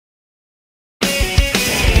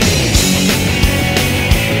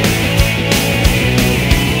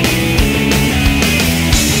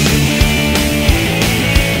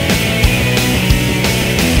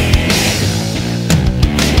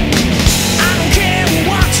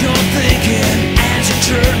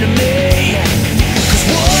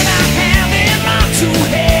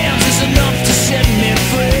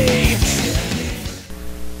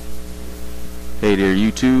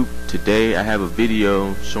YouTube. Today I have a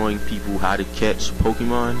video showing people how to catch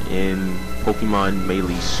Pokemon in Pokemon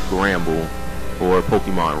Melee Scramble or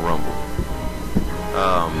Pokemon Rumble.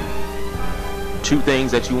 Two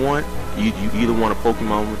things that you want. You either want a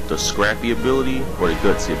Pokemon with the Scrappy ability or the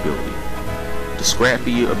Gutsy ability. The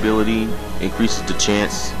Scrappy ability increases the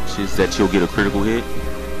chances that you'll get a critical hit,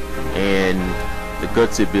 and the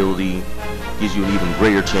Gutsy ability gives you an even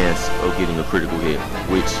greater chance of getting a critical hit,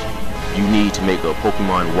 which you need to make a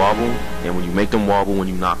Pokemon wobble, and when you make them wobble, when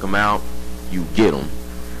you knock them out, you get them.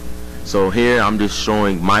 So here I'm just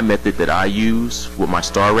showing my method that I use with my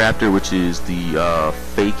Staraptor, which is the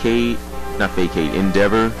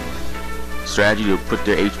Endeavor strategy, to put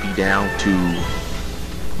their HP down to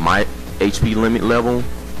my HP limit level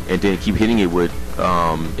and then keep hitting it with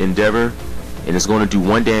Endeavor, and it's going to do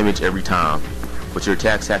 1 damage every time, but your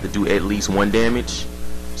attacks have to do at least 1 damage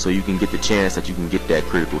so you can get the chance that you can get that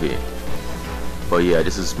critical hit. But yeah,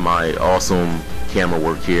 this is my awesome camera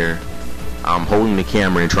work here. I'm holding the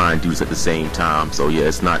camera and trying to do this at the same time, so yeah,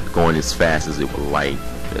 it's not going as fast as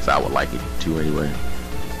I would like it to anyway.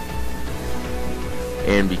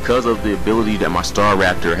 And because of the ability that my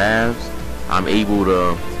Staraptor has, I'm able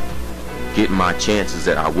to get my chances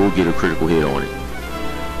that I will get a critical hit on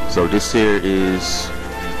it. So this here is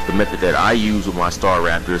the method that I use with my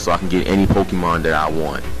Staraptor, so I can get any Pokemon that I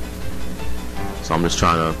want. So I'm just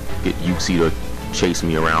trying to get Uxie to chase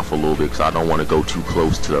me around for a little bit because I don't want to go too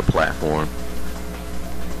close to the platform.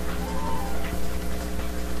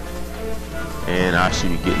 And I should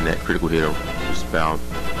be getting that critical hit just about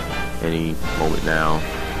any moment now.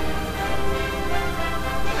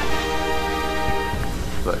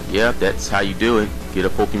 But yeah, that's how you do it. Get a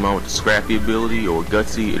Pokemon with the Scrappy ability or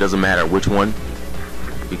Gutsy. It doesn't matter which one,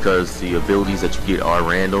 because the abilities that you get are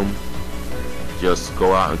random. Just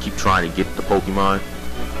go out and keep trying to get the Pokemon.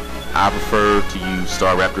 I prefer to use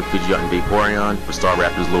Staraptor, Pidgeot, and Vaporeon, but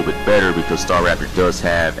Staraptor is a little bit better because Staraptor does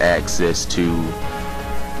have access to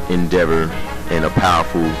Endeavor and a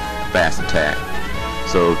powerful fast attack.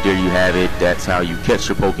 So there you have it. That's how you catch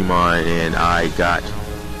your Pokemon, and I got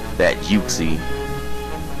that Uxie.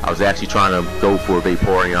 I was actually trying to go for a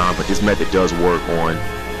Vaporeon, but this method does work on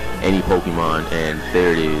any Pokemon, and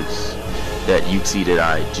there it is, that Uxie that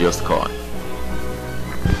I just caught.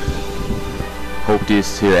 Hope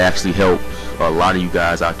this here actually helps a lot of you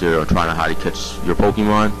guys out there trying to how to catch your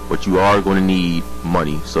Pokemon, but you are going to need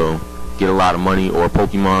money, so get a lot of money or a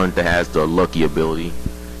Pokemon that has the lucky ability,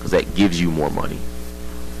 because that gives you more money.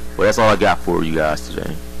 Well, that's all I got for you guys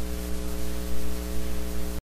today.